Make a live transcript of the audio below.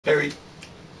Harry.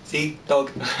 See? Dog.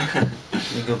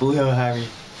 Nigga booyah, Harry.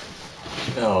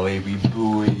 Oh, Harry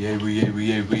boy,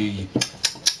 Harry.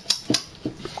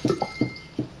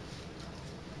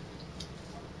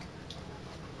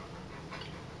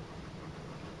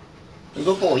 You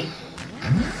good boy?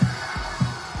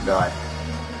 Right.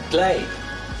 Play.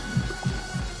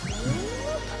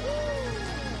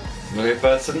 Another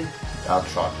person? I'll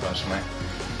try first, mate.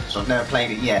 So I've never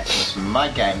played it yet, so it's my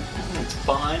game. It's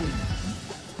fine.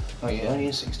 Oh, yeah, only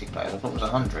is 60 players. I thought it was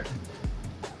 100.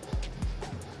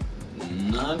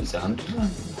 No, it's 100. I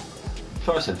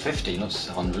thought I said 50, not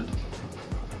 100.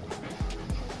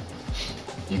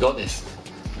 You got this.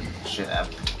 Shit have.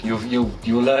 You'll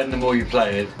learn the more you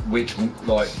play it which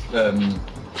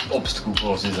obstacle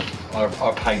courses are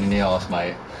a pain in the arse,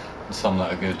 mate. And some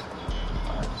that are good.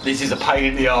 This is a pain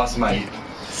in the arse, mate.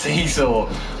 Seesaw,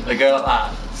 they go like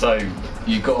that. So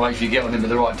you've got to make sure you get on them at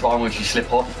the right time once you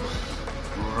slip off.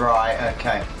 Right,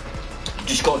 okay. You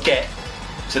just got to get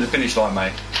to the finish line,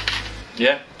 mate.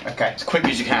 Yeah? Okay. As quick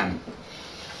as you can.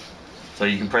 So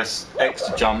you can press X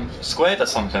to jump. Square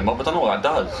does something, but I don't know what that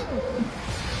does.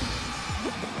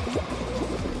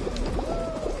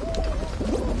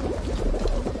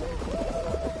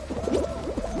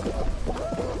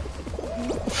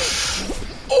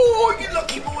 Oh, you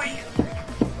lucky boy!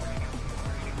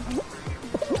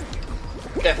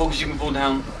 Careful, because you can fall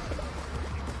down.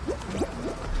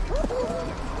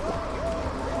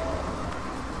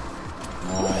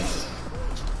 Nice.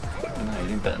 No, you're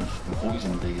doing better than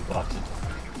poison, do you bastard?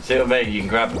 See what I mean? You can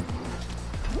grab them.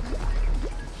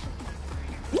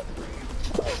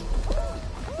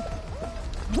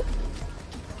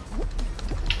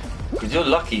 Because you're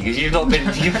lucky, because you've not been,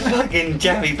 you fucking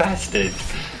jammy bastard.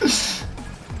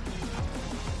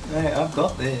 Hey, I've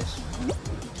got this.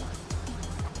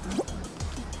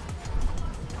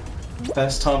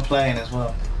 First time playing as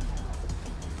well.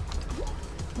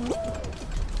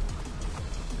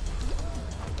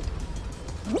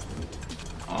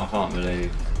 I can't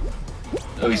believe.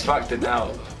 Oh, he's fucked it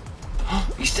now.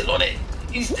 He's still on it.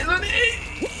 He's still on it.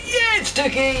 Yeah, it's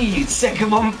Tooky.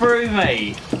 Second one through,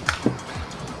 mate. Yeah,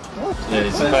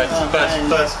 it's the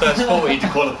first 40 to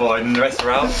qualify, and the rest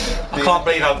are out. I can't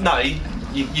believe how. No,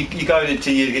 you go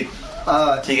until you get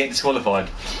disqualified.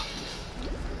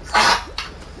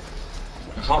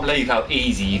 I can't believe how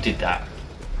easy you did that.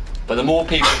 But the more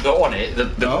people that got on it, the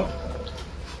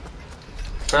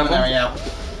Come on, Harry, out.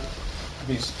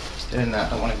 He's doing that. I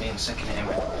don't want to be in second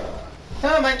anyway.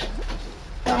 Come on, mate.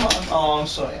 Come on. Oh, I'm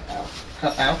sorry. Ow.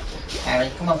 Ow. Harry,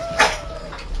 come on.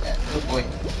 Yeah, good boy.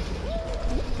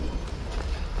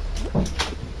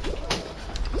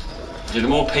 The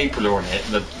more people are on it,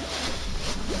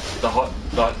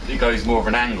 it goes more of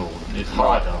an angle. It's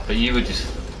harder. But you were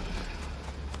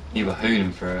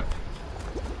hooning for it.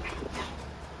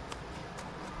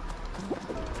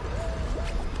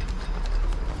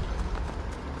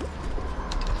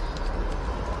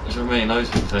 That's what I mean, those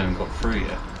people haven't got through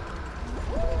yet.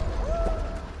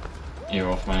 You're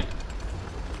off, mate.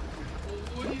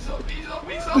 Oh, he's up.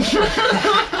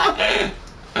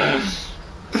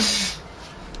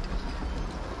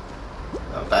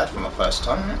 Not bad for my first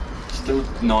time, isn't it? Still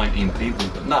 19 people,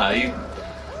 but no, I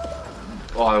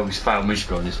always fail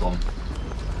miserably on this one.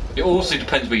 It also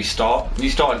depends where you start. You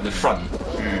start at the front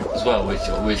as well,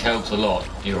 which helps a lot.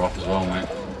 You're off as well, mate.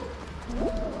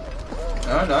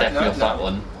 No, Definitely off that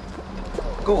one.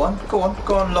 Go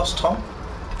on, Lost Tom.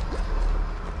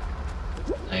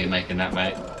 How you making that,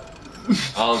 mate?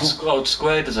 Old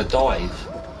Square does a dive.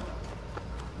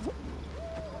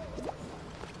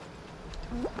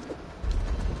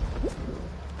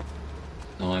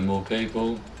 Nine more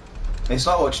people. It's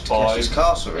like watching Takeshi's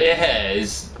Castle, really. Yeah, it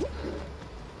is.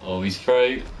 Oh, he's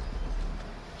through.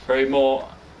 3 more.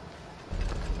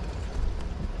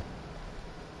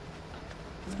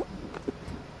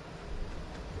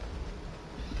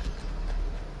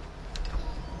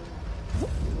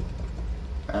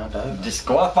 Round over.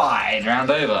 Disqualified, round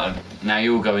over. Now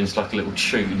you all go into like a little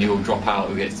chute and you all drop out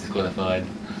who gets disqualified.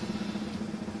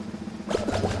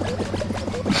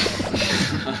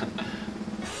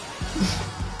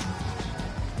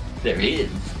 There he is.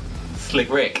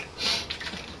 Slick Rick.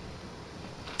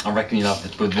 I reckon you'll have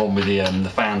to put one with the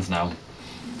fans now.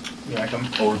 You reckon?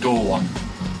 Or a door one.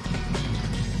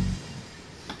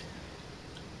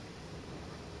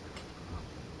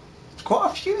 There's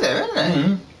quite a few there, isn't there?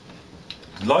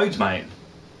 Mm-hmm. Loads, mate.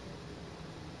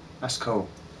 That's cool.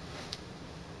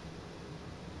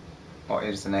 What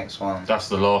is the next one? That's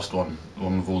the last one. The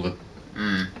one with all the...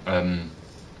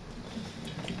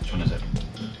 Which one is it?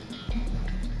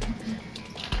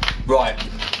 Right.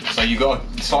 So So you got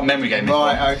it's like a memory game.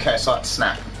 Right, okay, it's like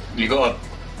Snap. You got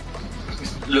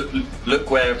to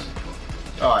look where.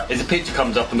 Right. As a picture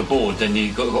comes up on the board, then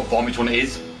you got to find which one it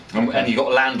is, and you got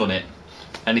to land on it.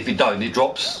 And if you don't, it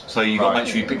drops. So you got to make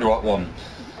sure you pick the right one.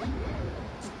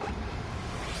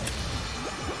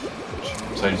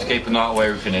 So just keep an eye on where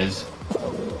everything is.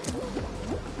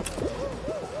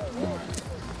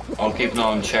 I'll keep an eye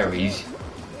on cherries.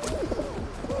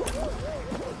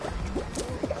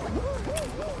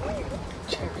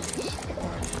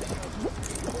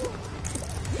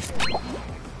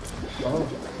 Oh.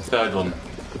 Third one.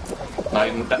 No,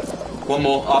 one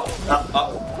more. Up.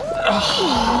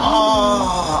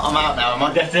 Oh, I'm out now, am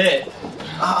I? That's it.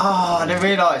 I didn't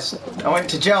realise. I went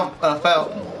to jump and I fell.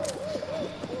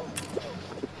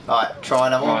 Right, try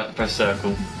another one. Right, press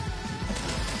circle.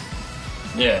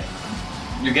 Yeah.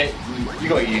 You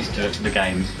got used to the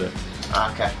games, but.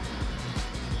 Okay.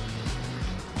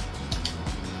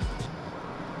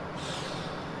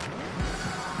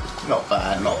 Not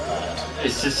bad, not bad.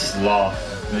 It's just laugh.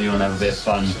 You want to have a bit of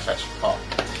fun.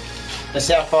 Let's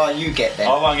see how far you get then.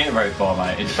 I won't get very far,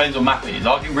 mate. It depends what map it is.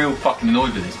 I get real fucking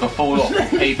annoyed with this, but I fall off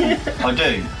with people. I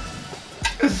do.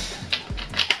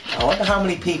 I wonder how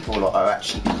many people are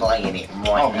actually playing it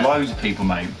right now. Loads of people,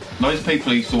 mate. Loads of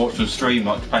people who used to watch on stream,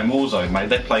 like playing Warzone, mate.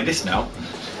 They play this now.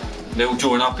 They all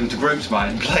join up into groups, mate,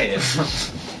 and play it.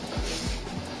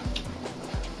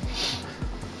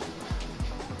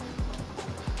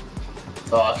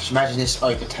 Oh, just imagine this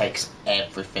overtakes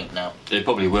everything now. It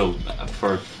probably will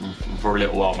for a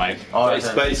little while, mate. But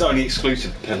it's only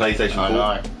exclusive to PlayStation 4. I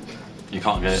know. You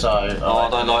can't get it. So, I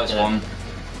don't like this one.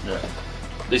 Yeah.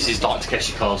 This is like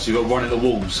Takeshi cars, so you've got to run at the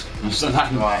walls. So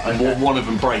that, right, okay. And one of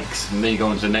them breaks, and then you go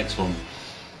on to the next one.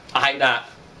 I hate that.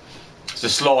 It's a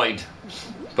slide,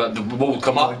 but the wall will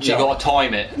come up, you've got to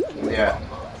time it. Yeah.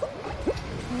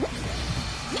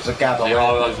 There's a gab on it.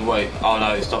 Yeah, wait. Oh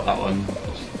no, it's not that one.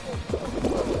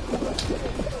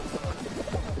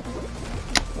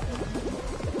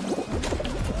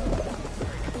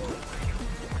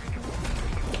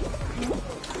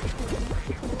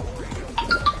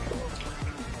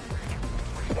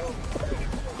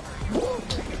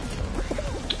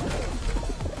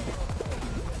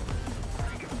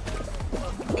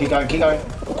 Keep going, keep going.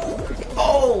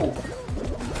 Oh!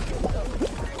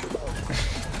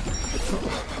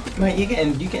 Mate, you're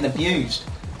getting abused.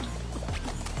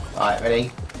 Alright,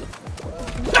 ready?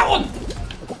 That one!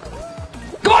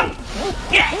 Come on!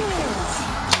 Yeah!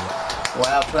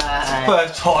 Well played.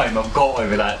 First time I've got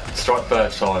over that. Strike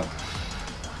first time.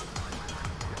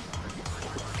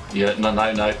 Yeah, no.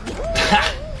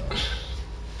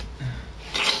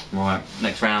 Right,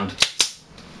 next round.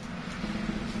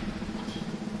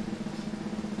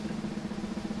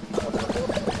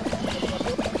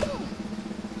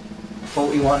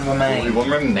 41 remain. 41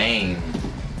 remain.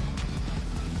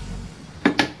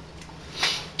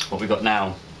 What we got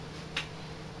now?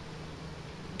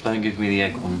 Don't give me the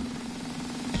egg one.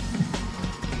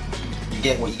 You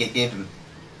get what you get given.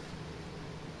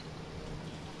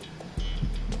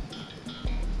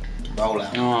 Roll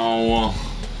out. Oh,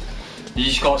 you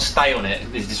just got to stay on it.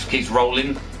 It just keeps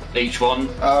rolling, each one.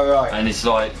 Oh right. And it's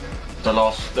like the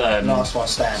last. Last one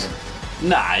standing.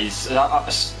 Nah, it's,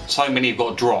 so many have got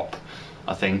to drop.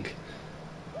 I think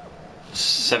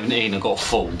 17 have got a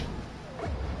full.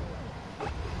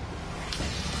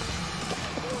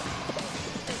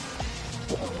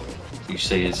 You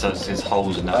see, there's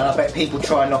holes in that. And I bet people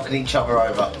try knocking each other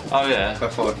over. Oh yeah. Go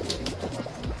forward.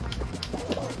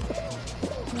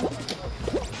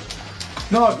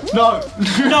 No! No!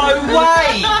 No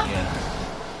way! Yeah.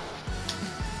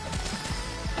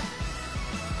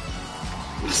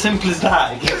 Simple as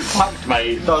that. Get fucked,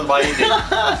 mate. That was my easy.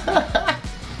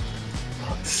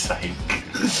 Fuck's sake.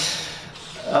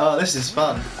 Oh, this is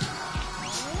fun.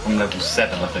 I'm level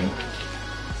 7, I think.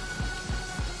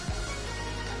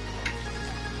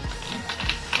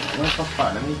 Where's my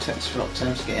phone? Let me text Rob. Tell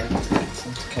him to get in.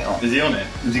 To get on. Is he on it?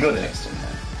 Has he got it? Next to him there.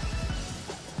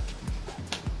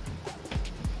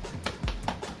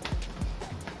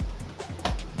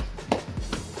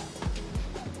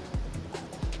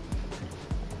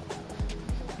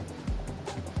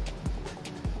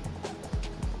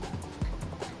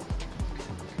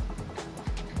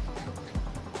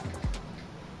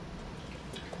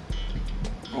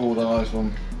 Oh, the nice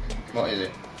one. What is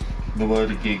it? The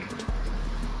word of gig.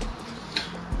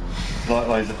 Like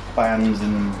loads of fans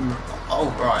and Oh,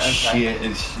 right, okay. shit.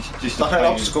 It's just Like a an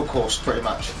pain. obstacle course, pretty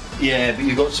much. Yeah, but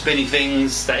you've got spinny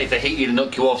things that if they hit you, they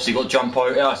knock you off, so you've got to jump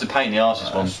over. Oh, it's a pain in the arse,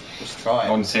 this one. Let's try I it.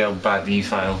 want to see how badly you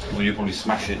fail. Well, you'll probably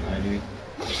smash it, maybe.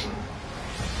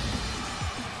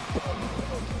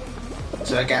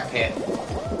 to a gap here.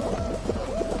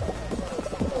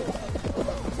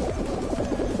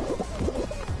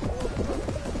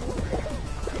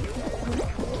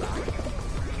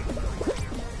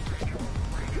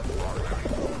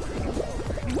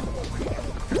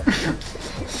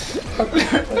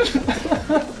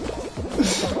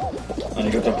 And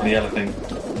you got up in the yellow thing.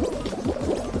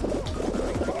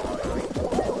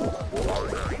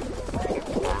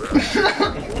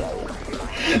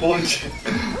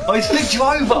 Oh, he's flipped you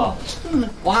over!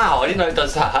 Wow, I didn't know it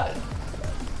does that.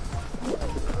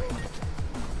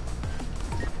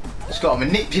 Just got to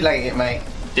manipulate it, mate.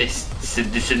 This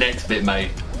is the next bit,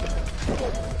 mate.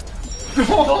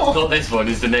 not this one,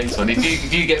 it's the next one.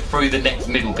 If you get through the next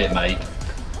middle bit, mate.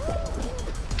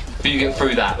 If you get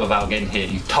through that without getting hit,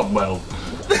 you've done well.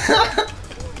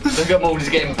 Look at them all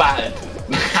just getting battered.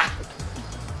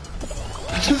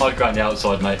 I'd go on the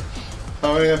outside, mate.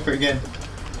 I'm gonna go for it again.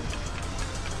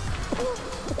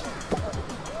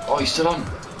 Oh, he's still on.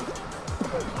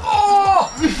 Oh!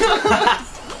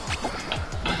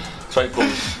 Straight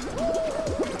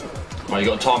forward. Well, you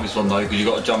got to time this one though, because you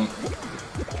got to jump.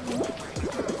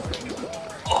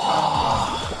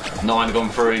 Oh, 9 have gone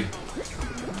through.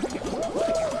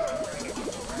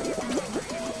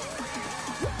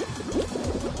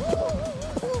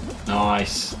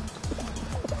 Nice.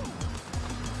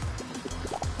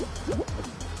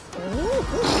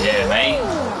 Yeah, mate.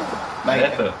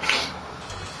 Effort.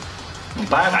 Not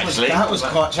bad actually. That was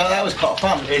quite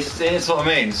fun. It's what I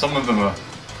mean. Some of them are.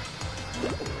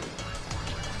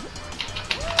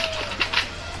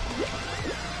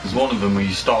 There's one of them where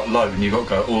you start low and you've got to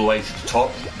go all the way to the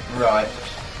top. Right.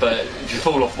 But if you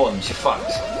fall off once, you're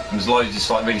fucked. There's loads just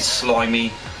like really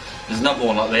slimy. There's another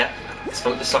one like that. It's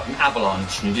like an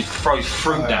avalanche and you just throw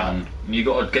fruit down and you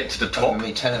got to get to the top.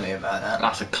 You're telling me about that.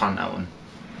 That's a cunt, that one.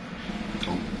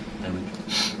 Oh, there we go.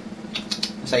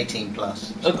 It's 18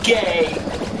 plus. Okay.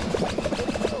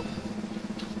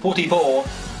 44.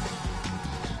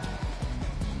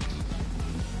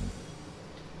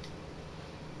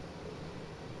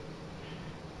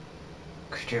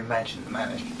 Could you imagine the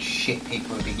amount of shit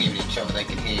people would be giving each other they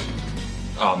could hear?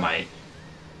 Oh, mate.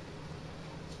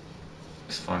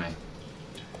 It's funny.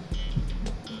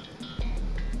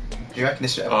 Do you reckon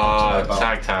this would ever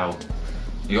tag tail.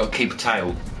 You got to keep a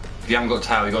tail. If you haven't got a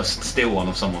tail, you got to steal one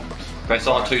of someone. Press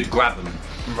R2 to grab them.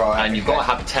 Right. And you've got to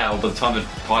have a tail by the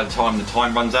time the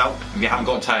time runs out. If you haven't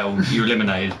got a tail, you're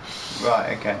eliminated.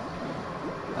 Right. Okay.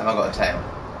 Have I got a tail?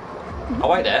 Oh,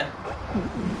 wait there.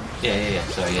 Yeah.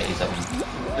 Sorry, yeah, he's that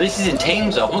one. This is in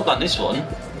teams though. I've not done this one.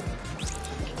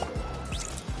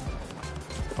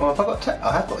 Oh, have I got a tail?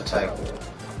 I have got a tail.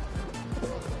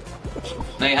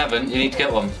 No, you haven't. You need to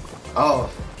get one. Oh.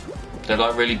 They're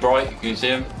like really bright. Can you see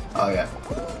them? Oh yeah.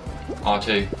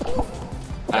 R2.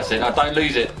 That's it. Now don't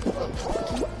lose it.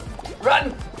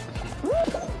 Run!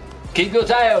 Keep your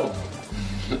tail!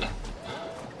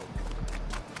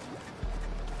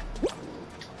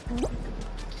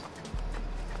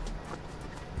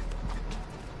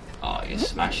 Oh, you're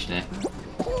smashing it.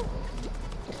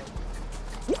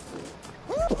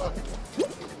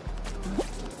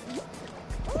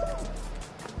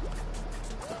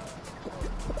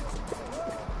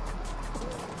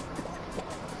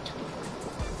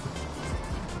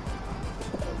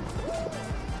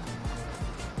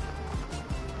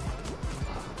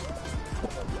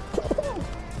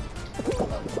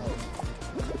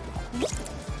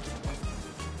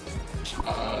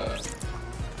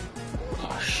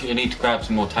 You need to grab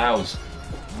some more tails.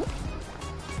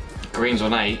 Green's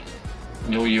on 8,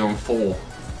 you're on 4.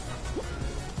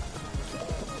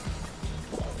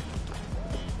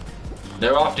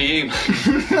 They're after you.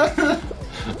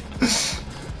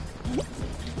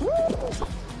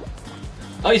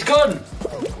 Oh, he's gone!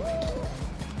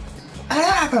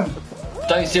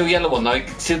 Don't steal yellow one though,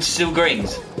 steal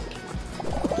greens.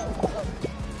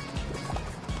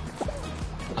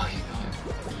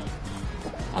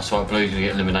 That's why blue's gonna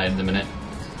get eliminated in a minute.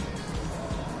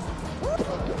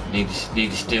 Need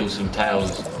to steal some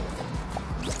tails.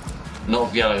 Not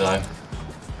of yellow though.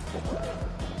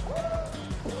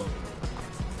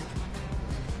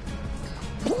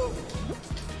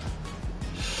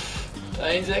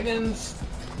 Eight seconds.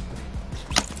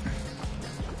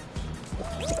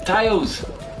 Tails.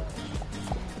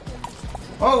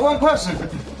 Oh, one person.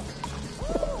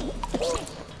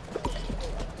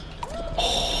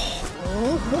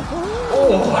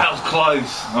 Oh, that was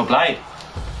close. Well played.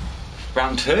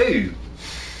 Round 2.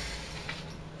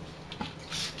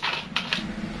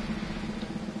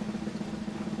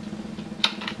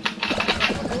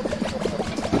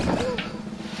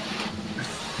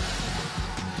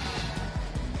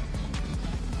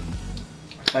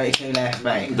 32 left,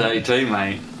 mate. 32,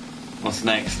 mate. What's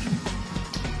next?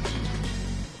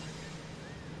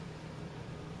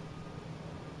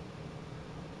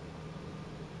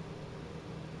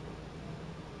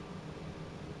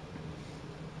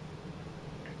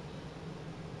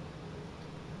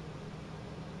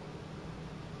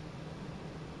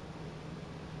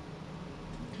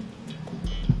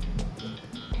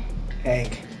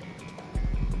 Egg.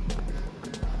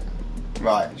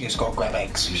 Right, you just got to grab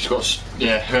eggs. You just got,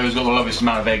 yeah, whoever's got the lowest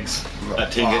amount of eggs,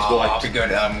 that team gets wiped. I'll be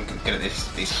good at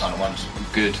these kind of ones.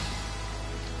 Good.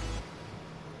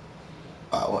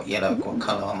 What yellow? What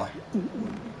colour am I?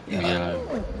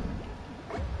 Yellow.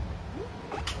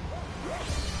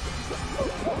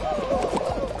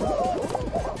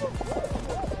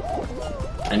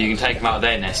 And you can take them out of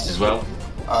their nest as well.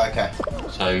 Oh, okay.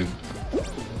 So,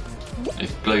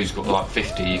 if blue's got like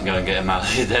 50, you can go and get them out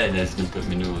of their nest and put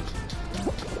them in yours.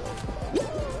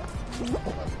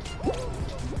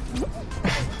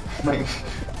 Mate.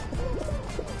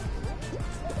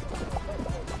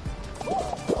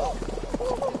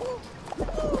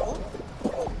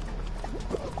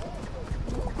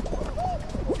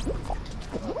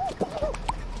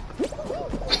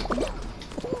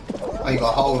 Oh, you got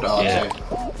a hold on yeah. too.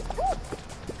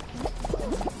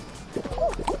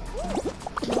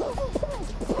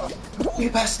 You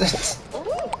bastards!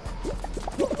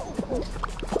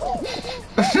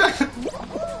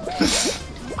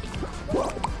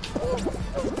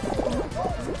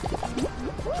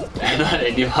 Not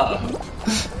letting you up.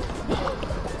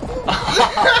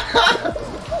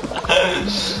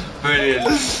 Brilliant.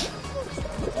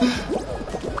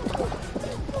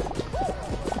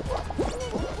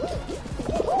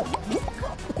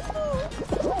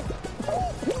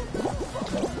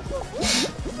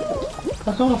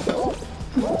 I can't feel.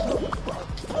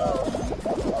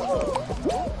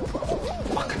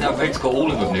 Fucking hell, Vic's got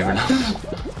all of them near enough.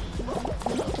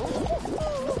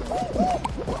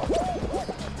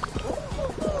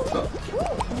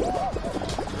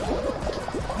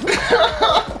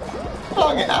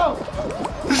 Can't get out.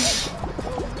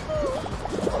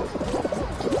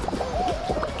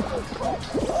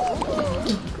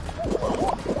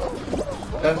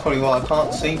 That's probably why I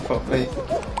can't see properly.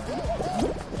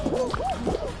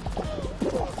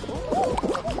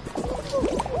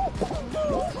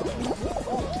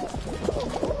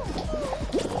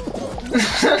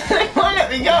 They won't let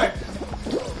me go.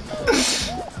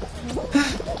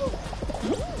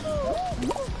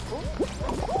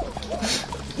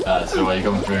 That's the way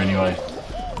you're going through anyway.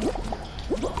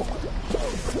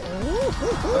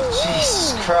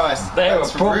 Jesus Christ. They were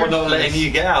probably not letting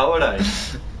you get out, were they?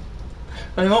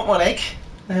 I only want one egg.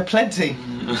 They have plenty.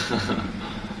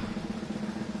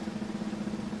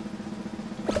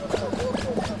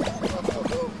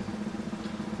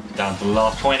 Down to the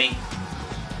last 20.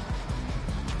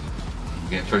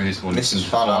 Get through this one. This is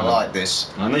fun, I like this.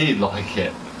 I know you'd like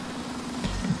it.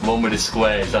 One with the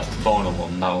squares, that's the final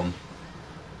one, that one.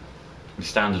 We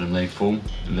standard them, they full,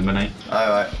 eliminate.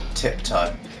 Alright, tip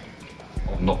time.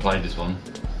 I've not played this one.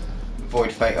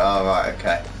 Void fate, oh right,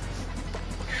 okay.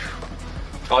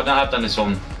 I have done this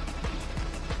one.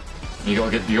 You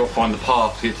gotta find the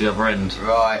path to get to the other end.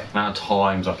 Right. Amount of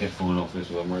times I kept falling off this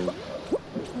one, really.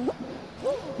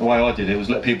 The way I did it was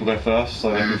let people go first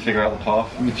so they could figure out the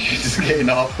path and you just get in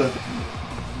after.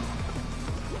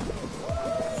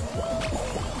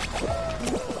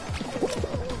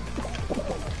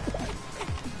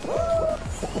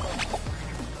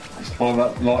 Just follow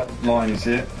that line, you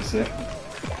see it? That's it.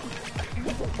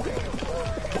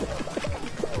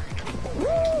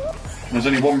 There's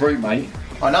only one route, mate.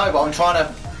 I know, but I'm trying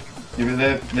to... Yeah,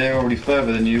 but they're already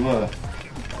further than you were.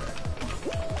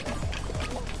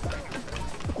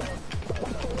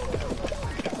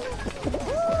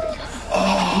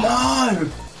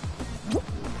 No!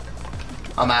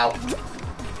 I'm out.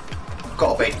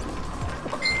 Gotta be.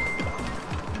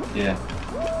 Yeah.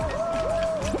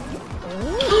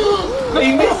 He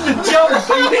missed the jump!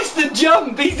 He missed the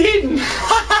jump! He's in!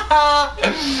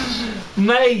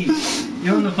 Mate!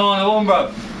 You're on the final one,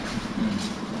 bro.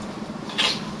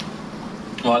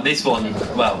 Right, this one,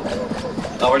 well,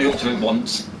 I already got to it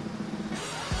once.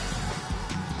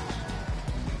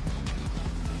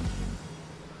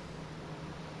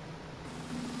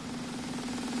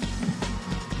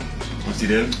 What's he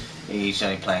doing? He's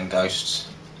only playing ghosts.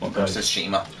 What Ghost ghost? of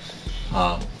Shima.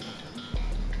 Ah.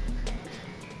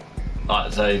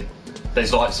 Right, so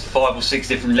there's like 5 or 6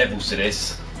 different levels to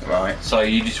this. Right. So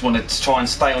you just want to try and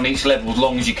stay on each level as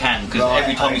long as you can, because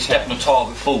every time you step on a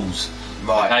target, it falls.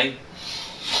 Right. Okay?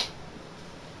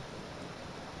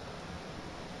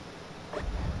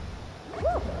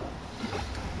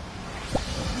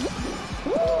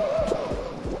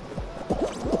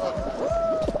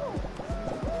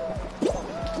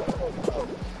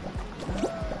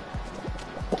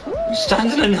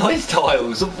 Stand on the nice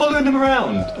tiles. Stop following them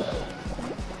around.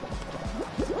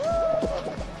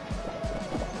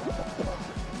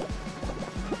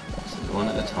 So one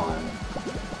at a time.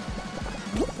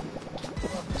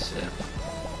 That's it.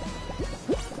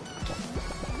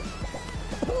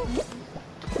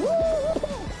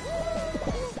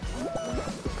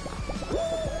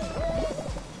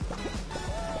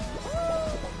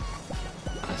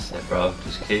 That's it, bro.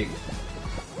 Just keep.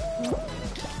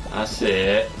 That's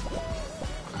it.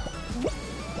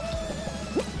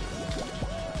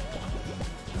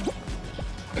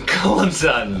 Come on,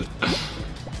 son.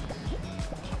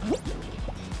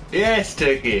 Yes,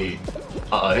 Turkey.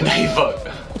 Uh oh, no you fuck.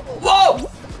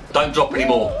 Whoa! Don't drop any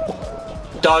more.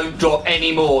 Don't drop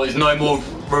any more. There's no more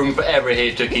room for error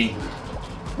here, Turkey.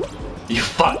 You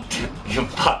fucked. You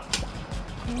fucked.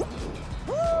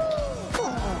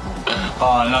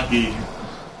 Oh, lucky.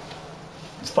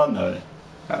 It's fun though.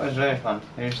 That was very fun.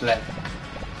 Who's left?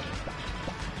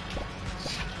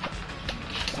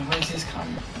 So where's this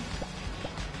coming?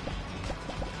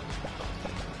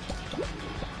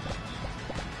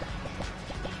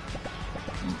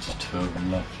 Just two of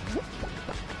them left.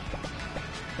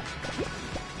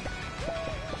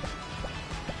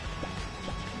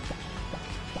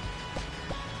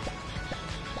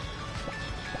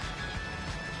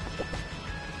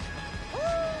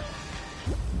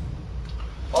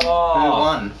 Oh. Who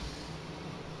won?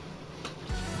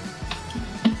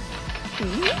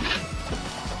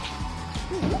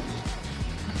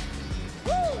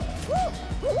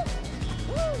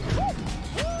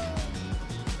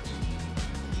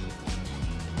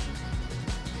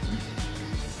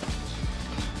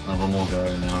 Another more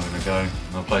go, now I'm gonna go.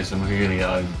 I'll play some, we're gonna get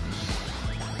home.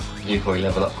 You probably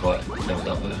leveled up leveled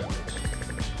up there.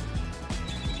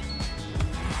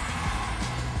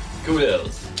 Cool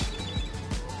deals.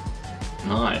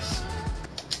 Nice.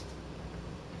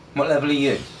 What level are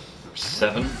you?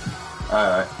 7.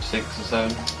 Alright. 6 or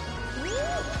 7.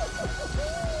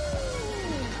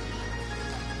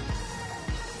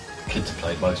 Kids have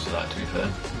played most of that, to be fair.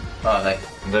 Are they?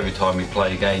 And every time you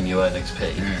play a game you earn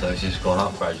XP, so it's just gone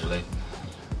up gradually.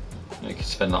 You can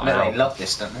spend that No, they love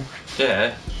this, don't they?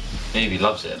 Yeah, Evie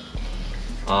loves it.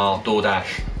 Oh,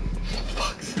 DoorDash.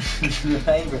 Your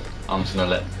favourite? I'm just gonna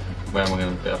let. Where am I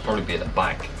gonna be? I'll probably be at the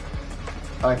back.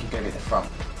 I could go at the front.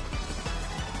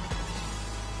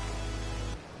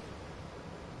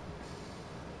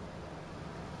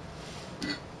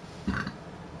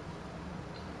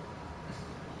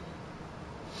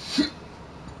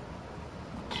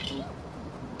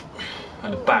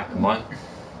 At the back, am I? I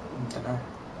don't know.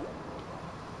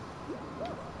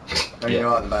 Where Yeah. you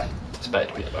are at the back? It's better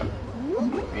to be at the back.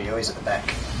 You're always at the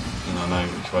back. And I know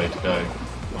which way to go.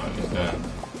 Right, let's go.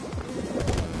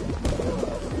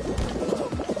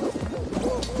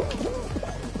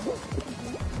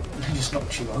 They just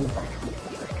knocked you over.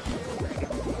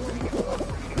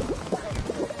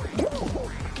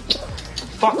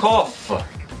 Fuck off!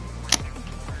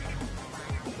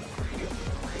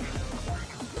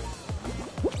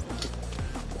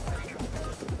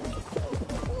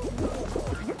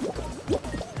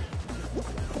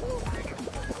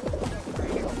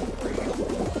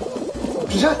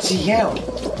 Bloody hell!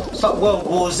 It's like World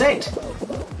War Z.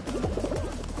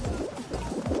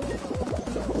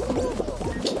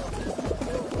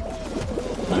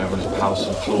 Everyone's house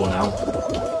on the floor now.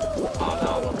 Oh no,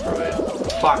 I'm not through it.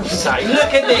 Fuck's sake,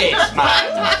 look at this,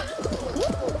 man!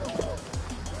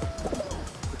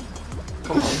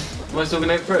 Come on, am I still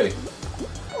gonna get through?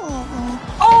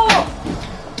 Oh!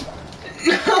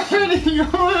 You're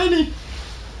ready!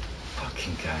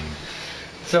 Fucking game.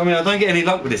 So I mean, I don't get any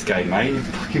luck with this game, mate. It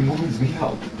fucking winds me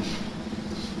up.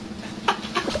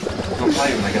 I'll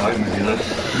play when I get home with you, though.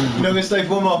 You're not gonna stay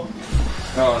for one more?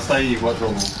 Oh, I'll stay, you watch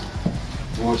one more.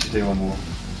 We'll watch you do one more.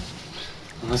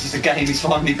 Unless it's a game he's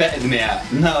finally better than me at.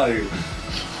 No! You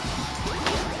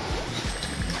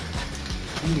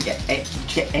didn't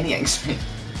get any XP.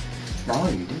 No,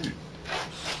 you didn't.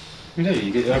 You do,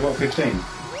 you get, I got 15.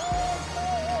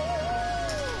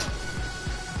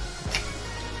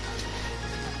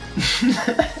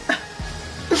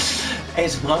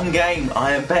 It's one game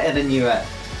I am better than you at.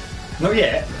 Not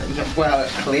yet. Well, it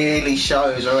clearly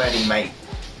shows already, mate.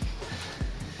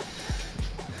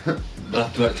 We'll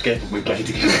have to work together when we play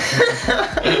together.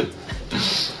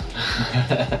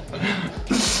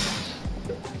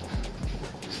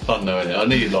 It's fun though, isn't it? I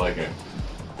knew you'd like it.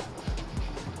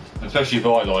 Especially if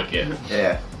I like it.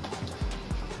 Yeah.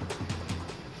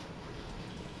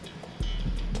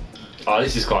 Oh,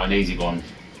 this is quite an easy one,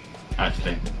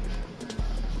 actually.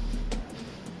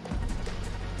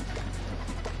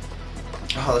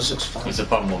 Oh, this looks fun. It's a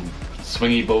fun one.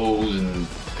 swingy balls and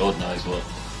God knows what.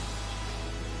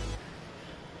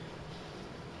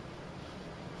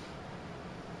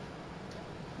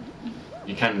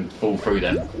 You can fall through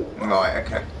them. Right,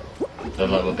 okay. The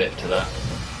lower bit to that.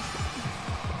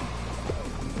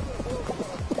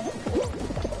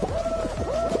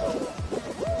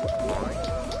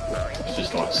 It's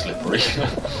just like slippery.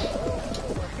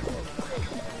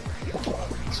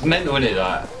 It's mental, isn't it,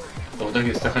 that? Oh, don't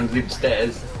get stuck underneath the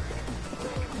stairs.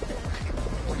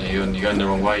 You're going the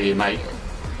wrong way here, mate.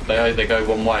 They go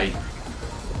one way.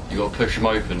 You got to push them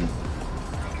open.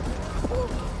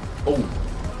 Oh.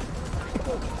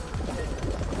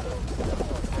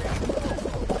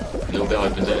 A little bit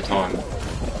opens at a time.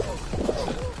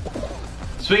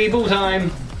 Swingy ball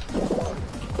time!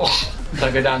 Oh,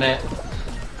 don't go down there.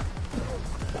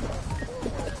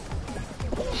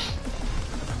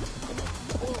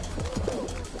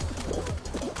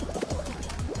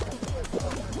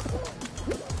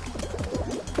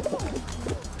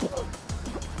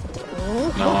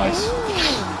 Nice.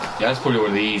 Yeah, that's probably one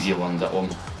of the easier ones, that one.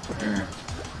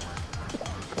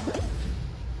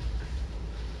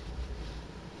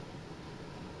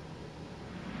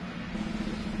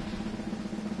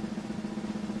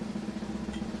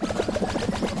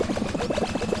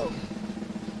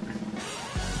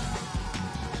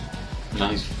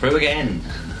 Nice, through again.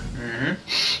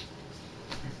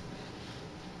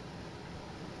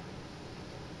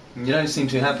 You don't seem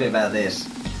too happy about this.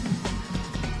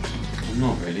 I'm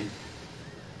not really.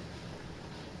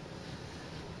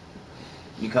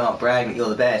 You can't brag that you're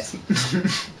the best.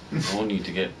 I want you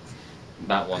to get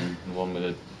that one, the one with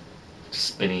the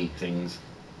spinny things.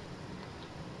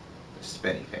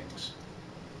 Spinny things.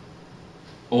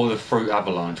 Or the fruit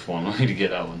avalanche one, I need to get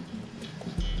that one.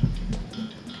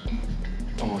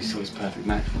 Oh, he saw his perfect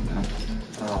match one now.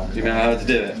 Oh, Do you know how to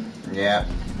do it? yeah.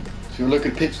 So you look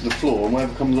at picture of the floor and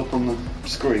whatever comes up on the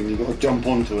screen, you've got to jump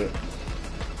onto it.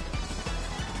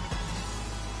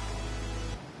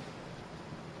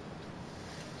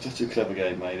 Such a clever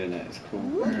game made, isn't it? It's cool.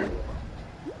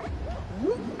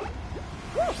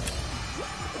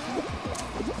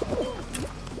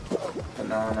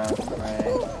 Banana,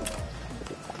 bread.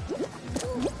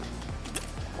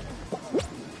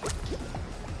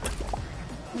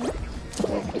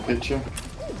 Up the picture.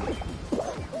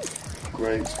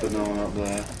 Grapes, banana up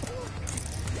there.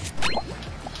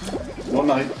 One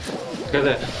mate. Go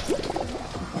there.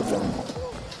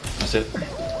 That's it.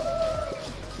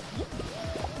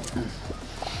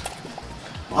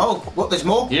 Oh, what, there's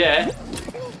more? Yeah.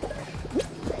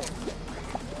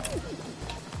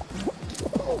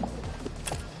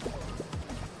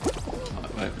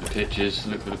 Wait for the pictures,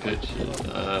 look for the pictures.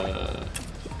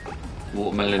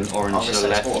 Watermelon, orange to the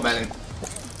left. Watermelon.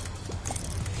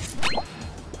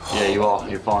 Yeah, you are.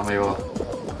 You're fine where you are.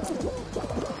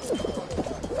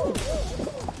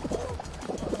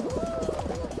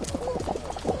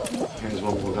 Here's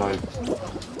one more go. I'm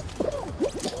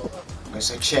going to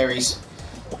say cherries.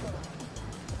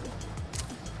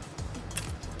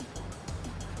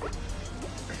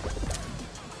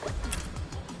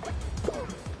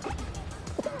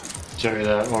 Cherry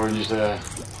there, orange there.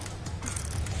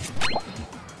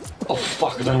 Oh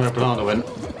fuck, I don't know where banana went.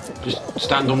 Just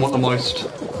stand on what the most.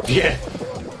 Yeah!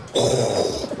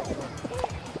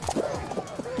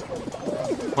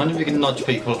 Wonder if we can nudge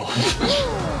people off.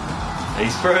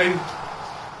 He's through!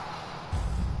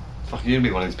 Fuck, you're gonna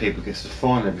be one of these people who gets to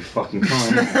fine every fucking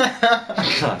time.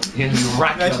 God, you're gonna be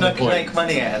racking Imagine on I the could make points.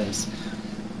 money out of this.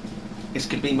 This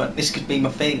could be my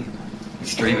thing.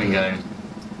 Streaming game.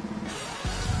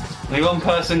 Only one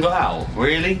person got out?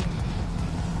 Really?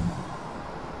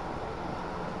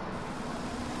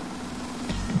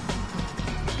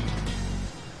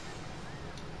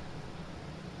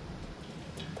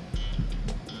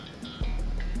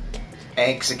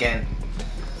 Eggs again.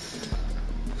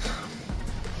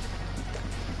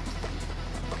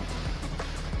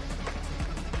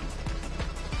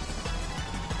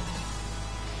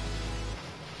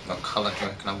 What colour do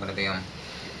you reckon I'm going to be on?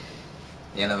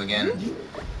 Yellow again.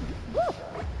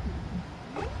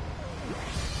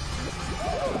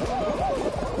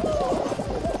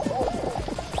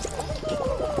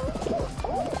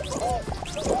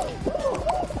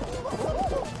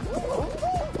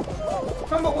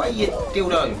 Come away, you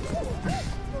dildo.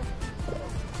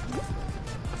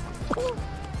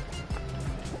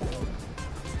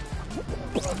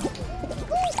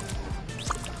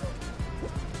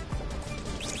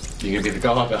 You're gonna be the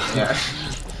garter. Yeah.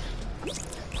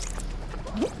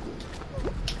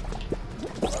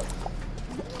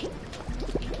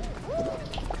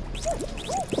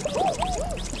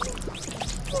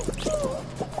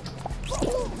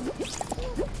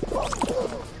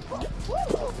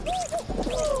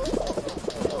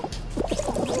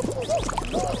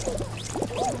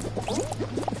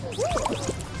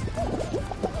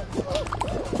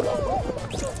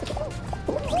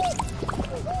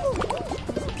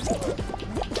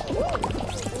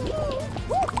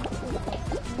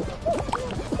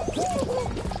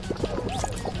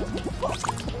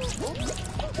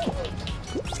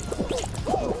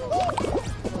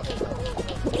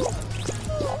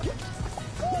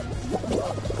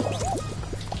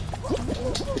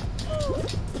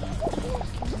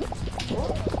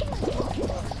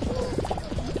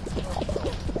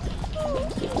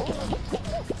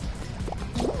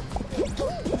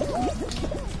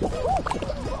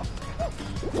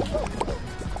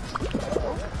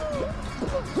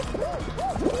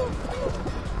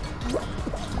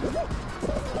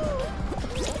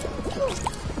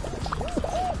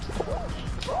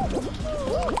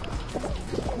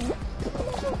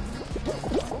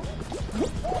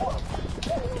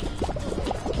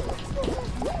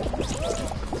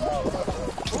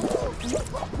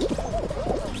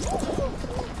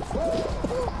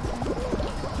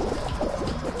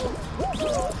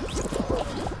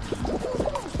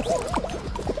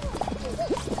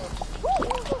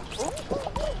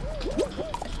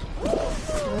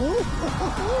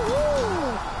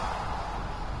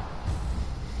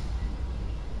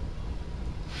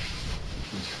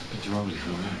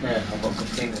 Yeah, I've got good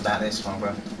feelings about this one, bro.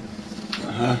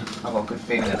 I've got a good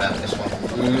feeling about this one.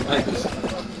 Papers.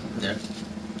 Yeah.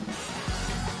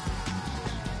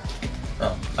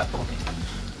 Oh, back pocket.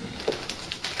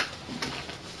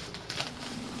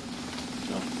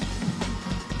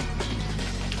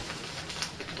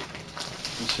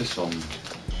 What's this on?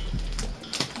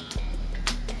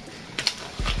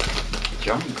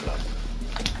 Jump Club.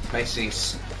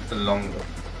 Macy's the longer.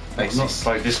 I've not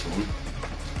played this one.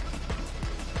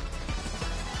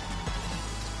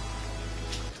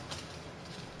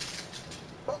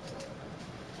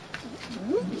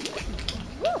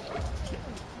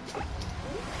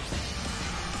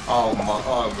 Oh my,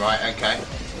 oh right, okay. I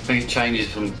think it changes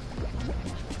from.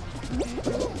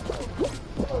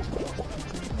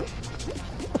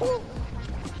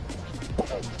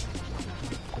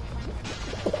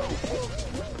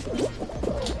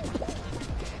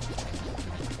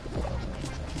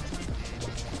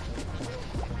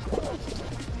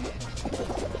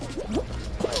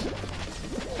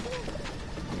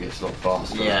 It gets a lot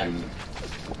faster. Yeah.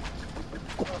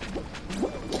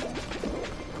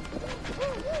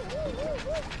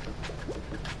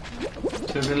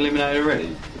 So we've been eliminated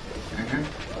already?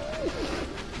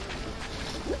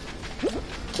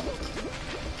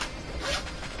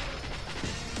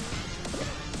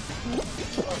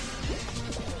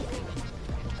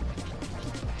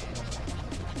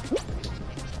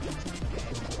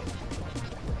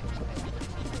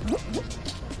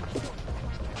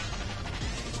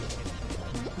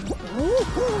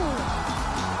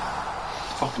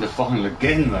 Fucking the final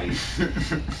again, mate.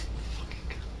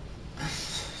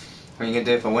 What are you gonna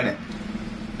do if I win it?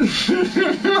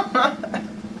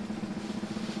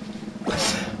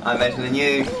 I'm better than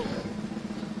you.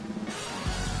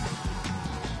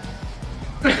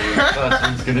 The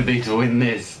person's gonna be to win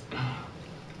this.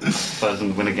 Person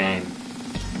to win a game.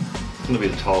 It's gonna be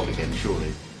the target again,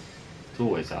 surely. It's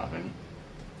always that, I think.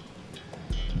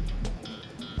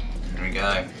 Here we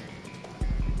go.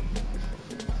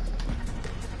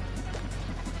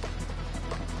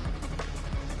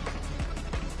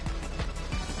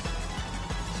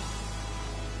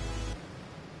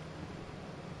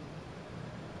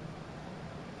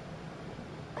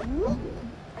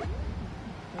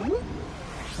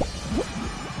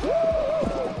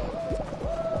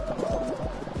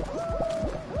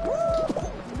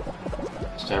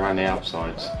 Stay around the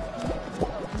outsides.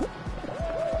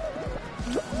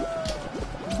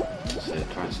 That's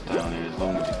it, try and stay on here as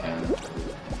long as you can.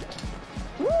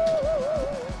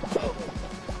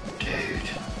 Dude.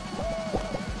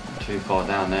 Too far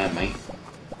down there, mate.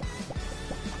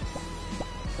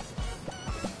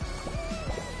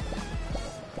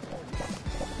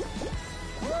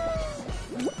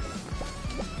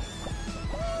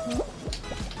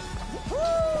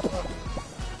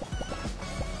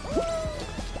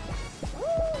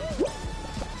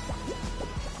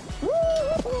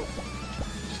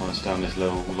 Try and stay on this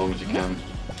level as long as you can.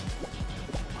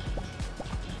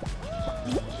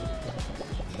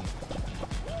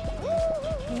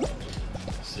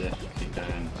 That's it, keep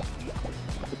going.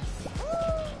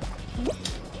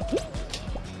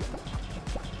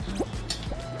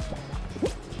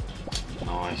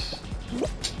 Nice.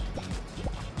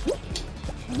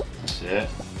 That's it.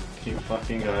 Keep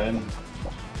fucking going.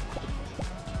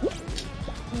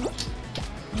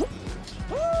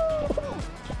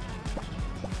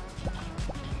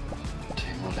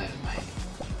 Two more left, mate.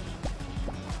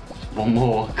 One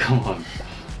more, come on.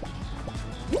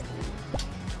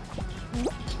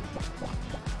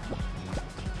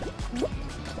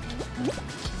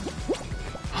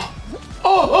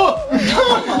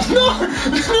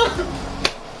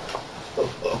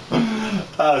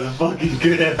 That was a fucking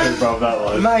good effort, bro, that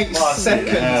was. Mate, Fucking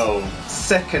second. hell.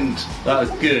 Second. That was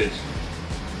good.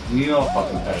 You are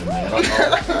fucking better than me.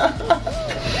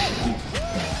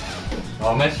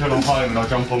 I'll mess when I'm home and I'll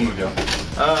jump on with you.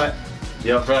 Alright.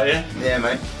 You up for that, yeah? Yeah,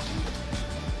 mate.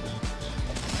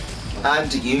 How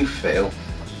do you feel?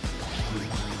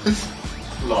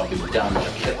 Like a damn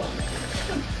killer.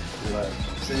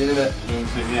 See you in a bit.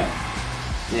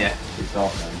 Yeah, it's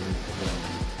off now.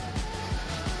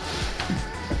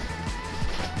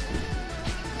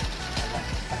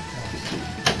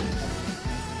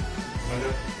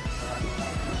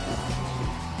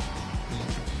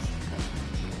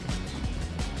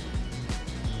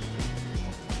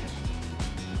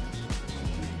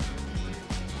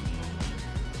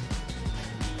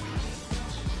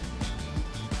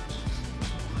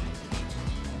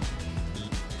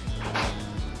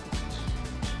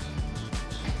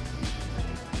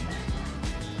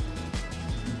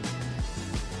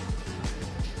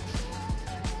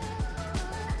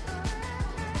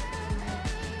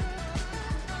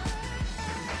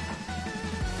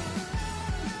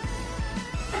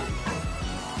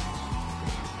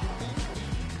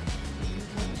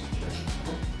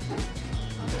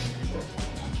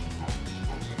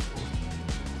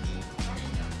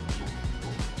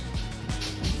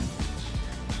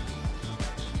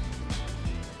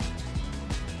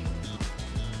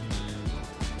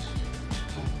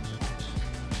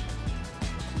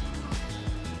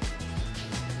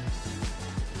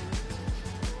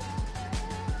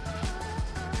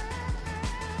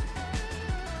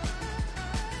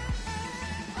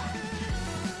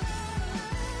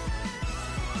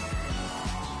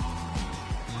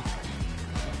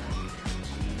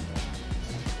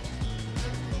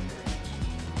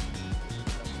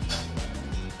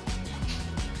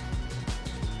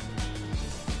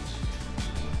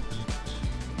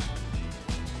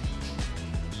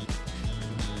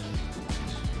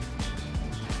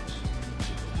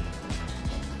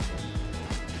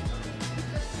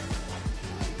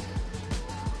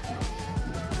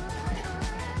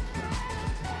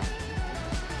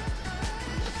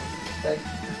 Okay.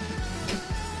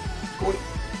 Go.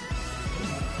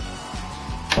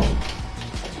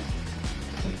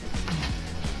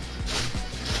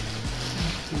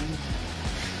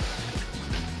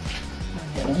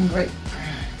 Getting hungry.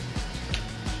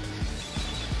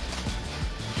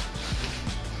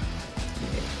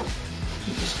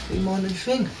 You just be my new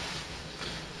thing.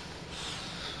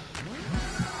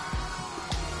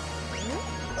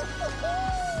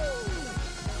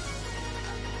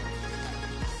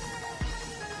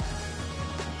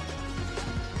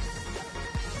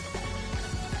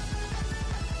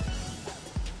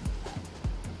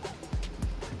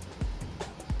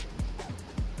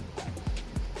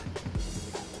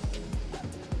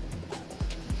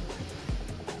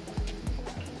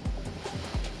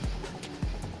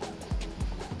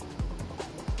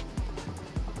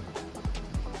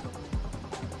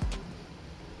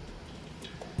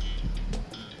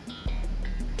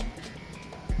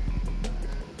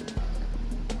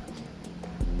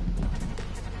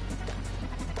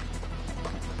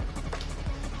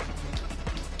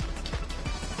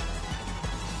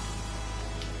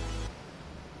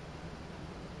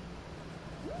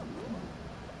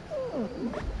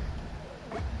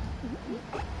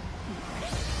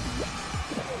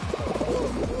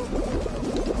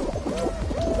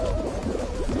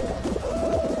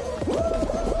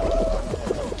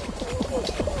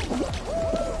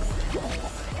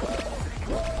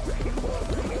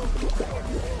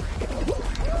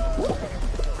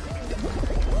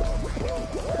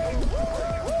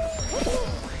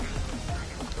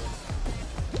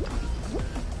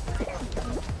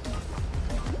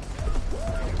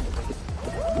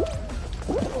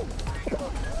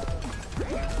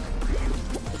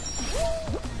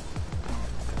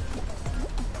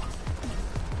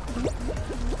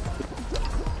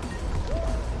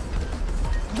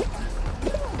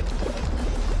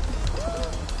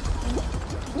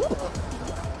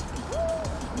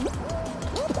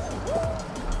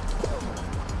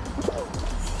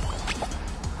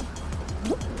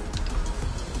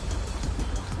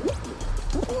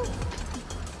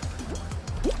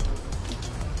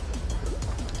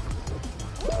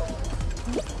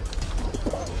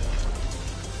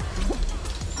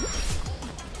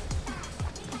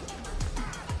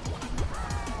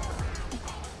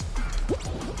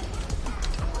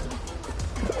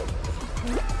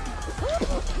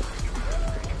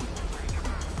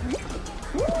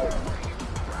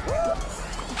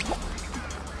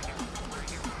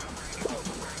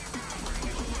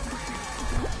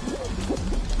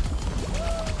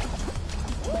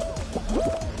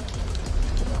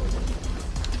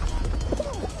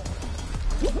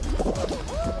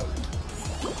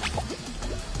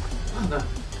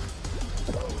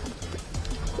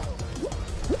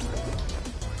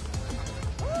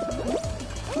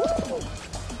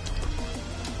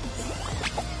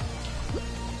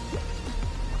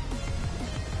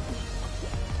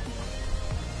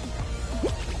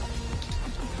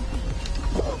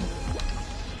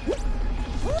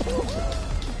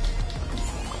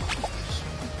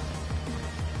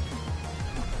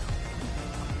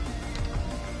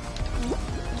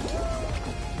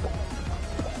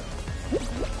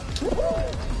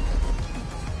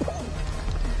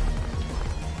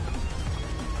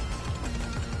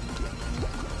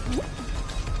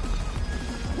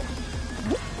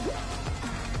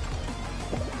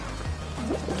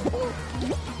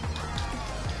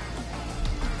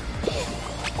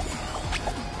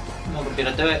 Did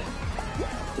I do it?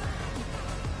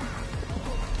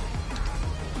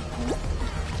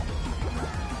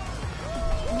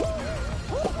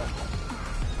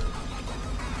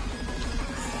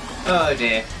 Oh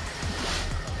dear.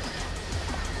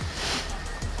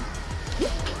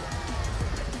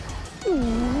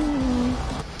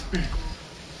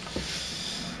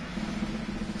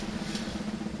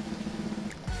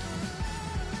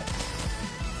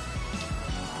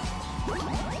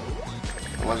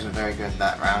 It wasn't very good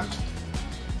that round.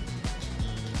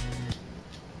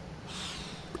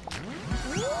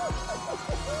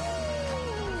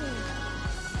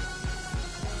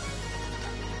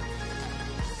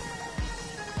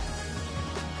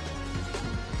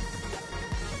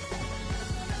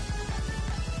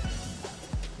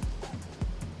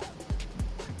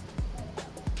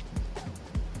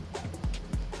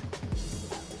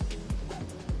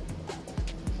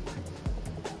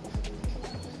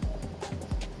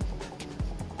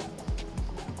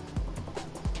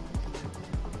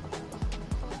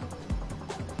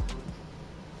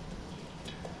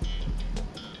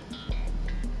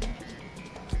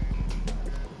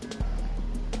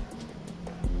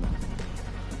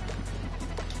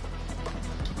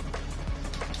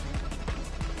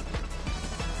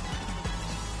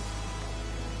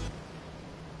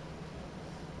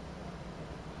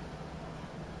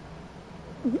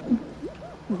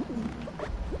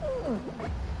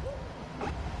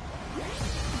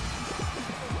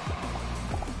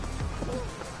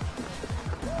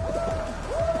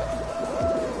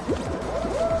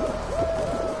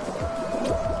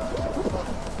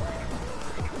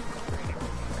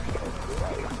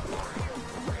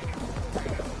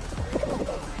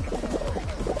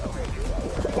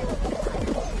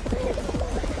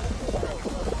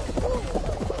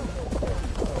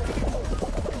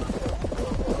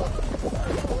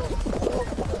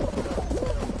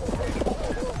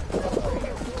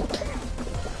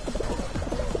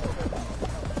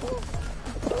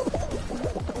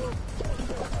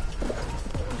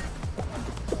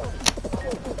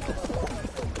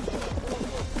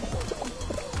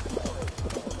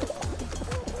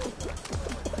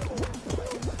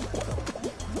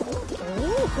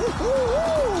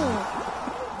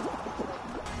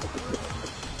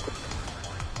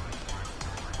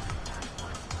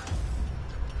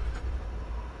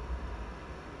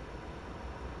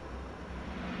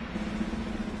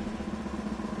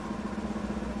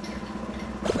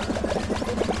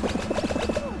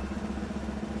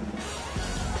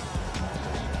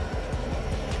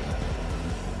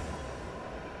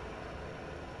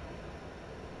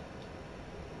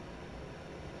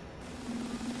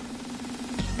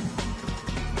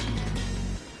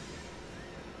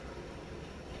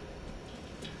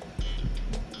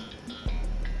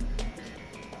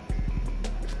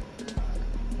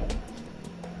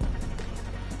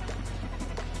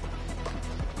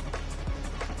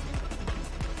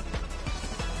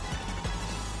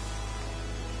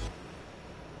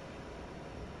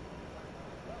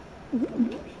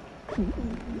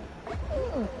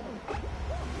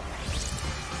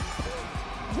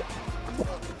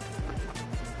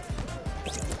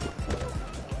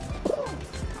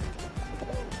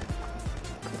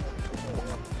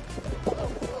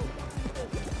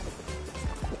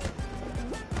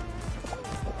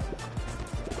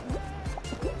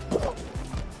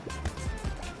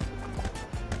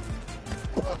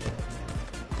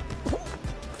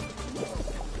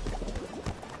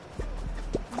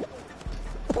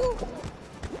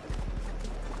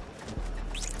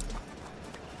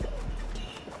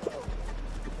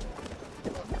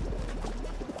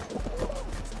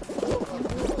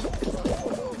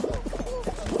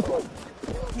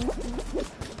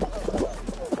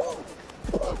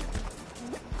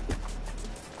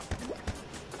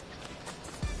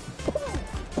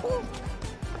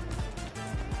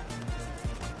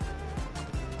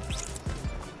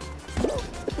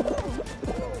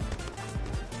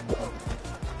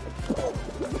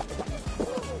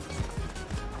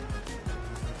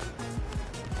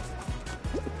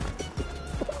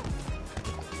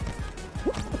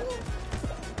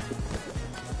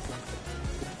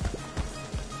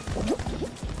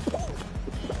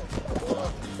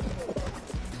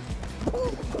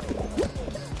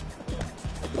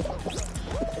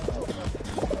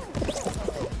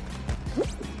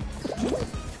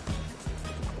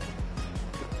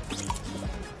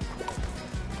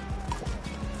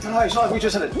 No, it's like we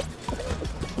just had it.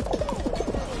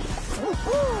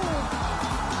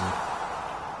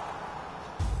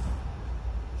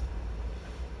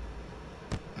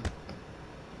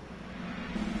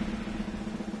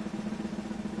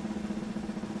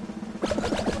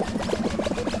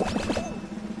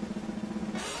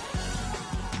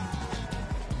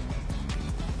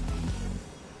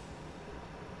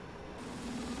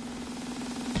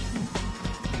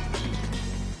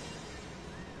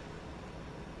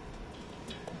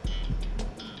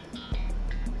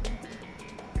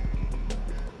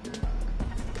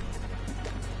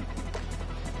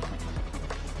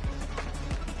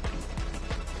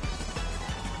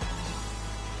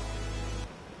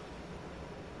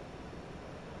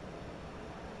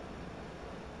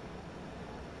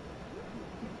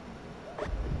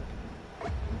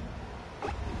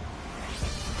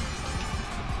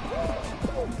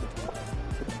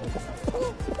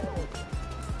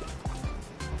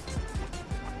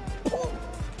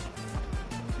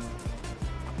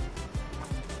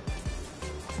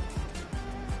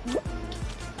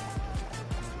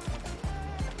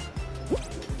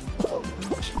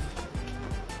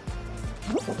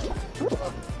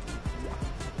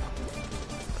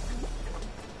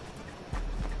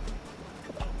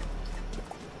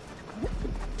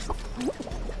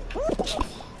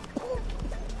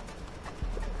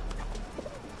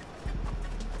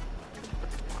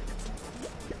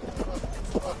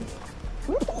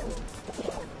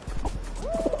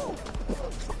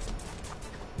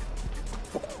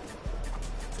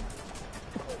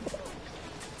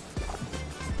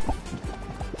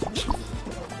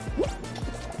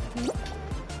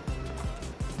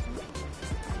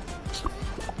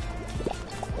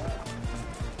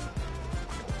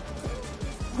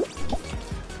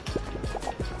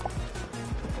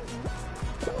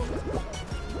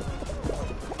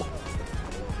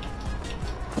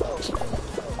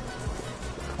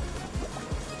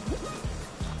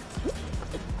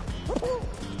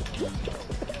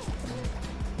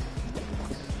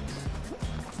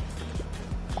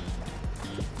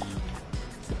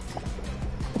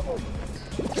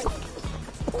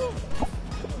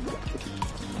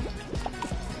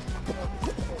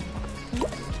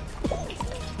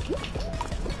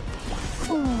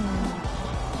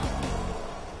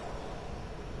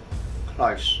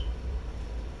 Close.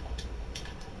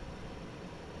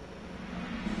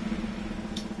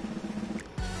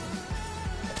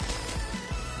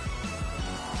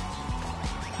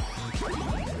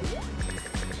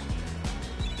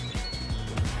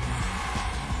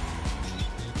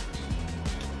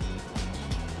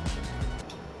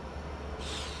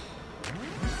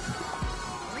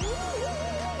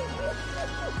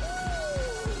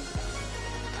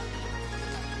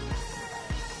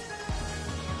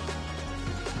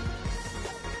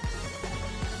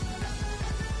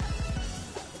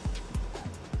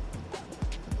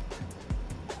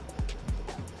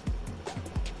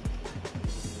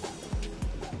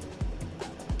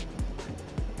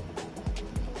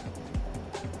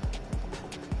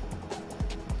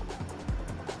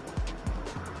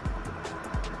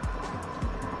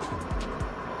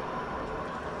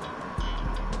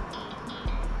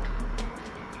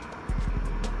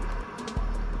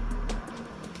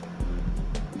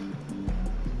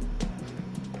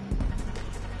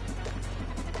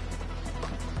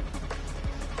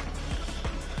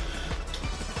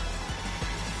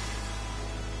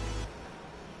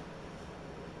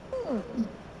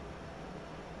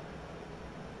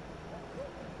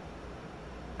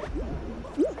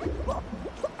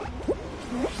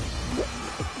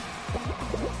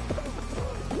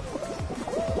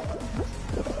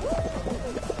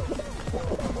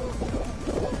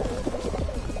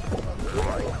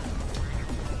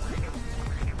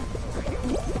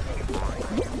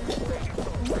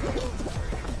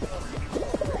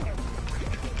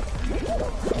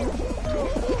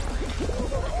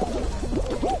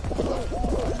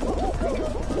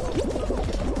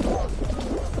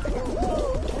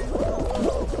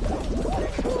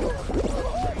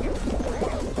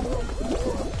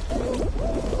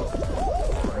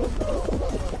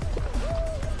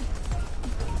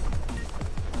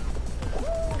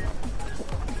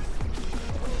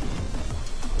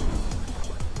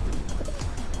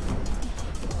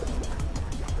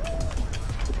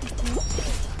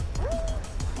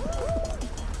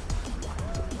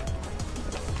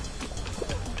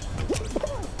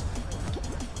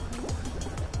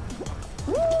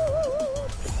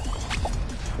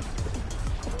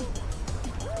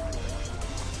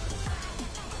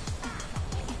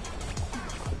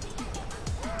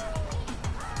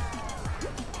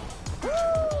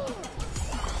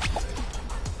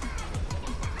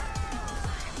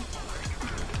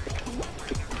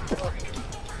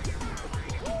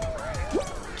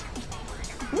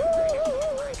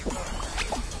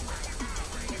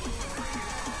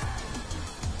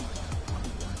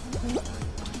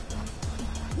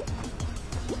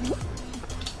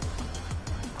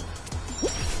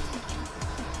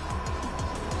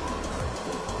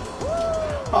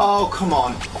 Oh, come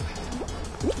on.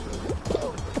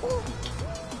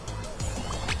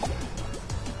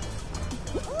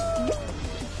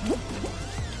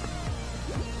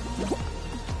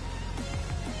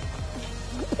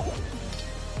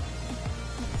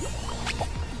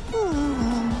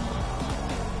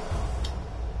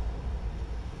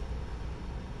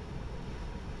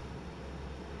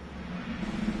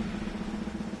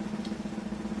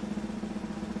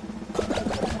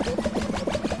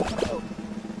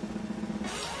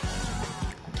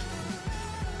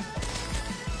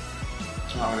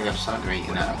 I'm gonna go start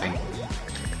eating that, I think.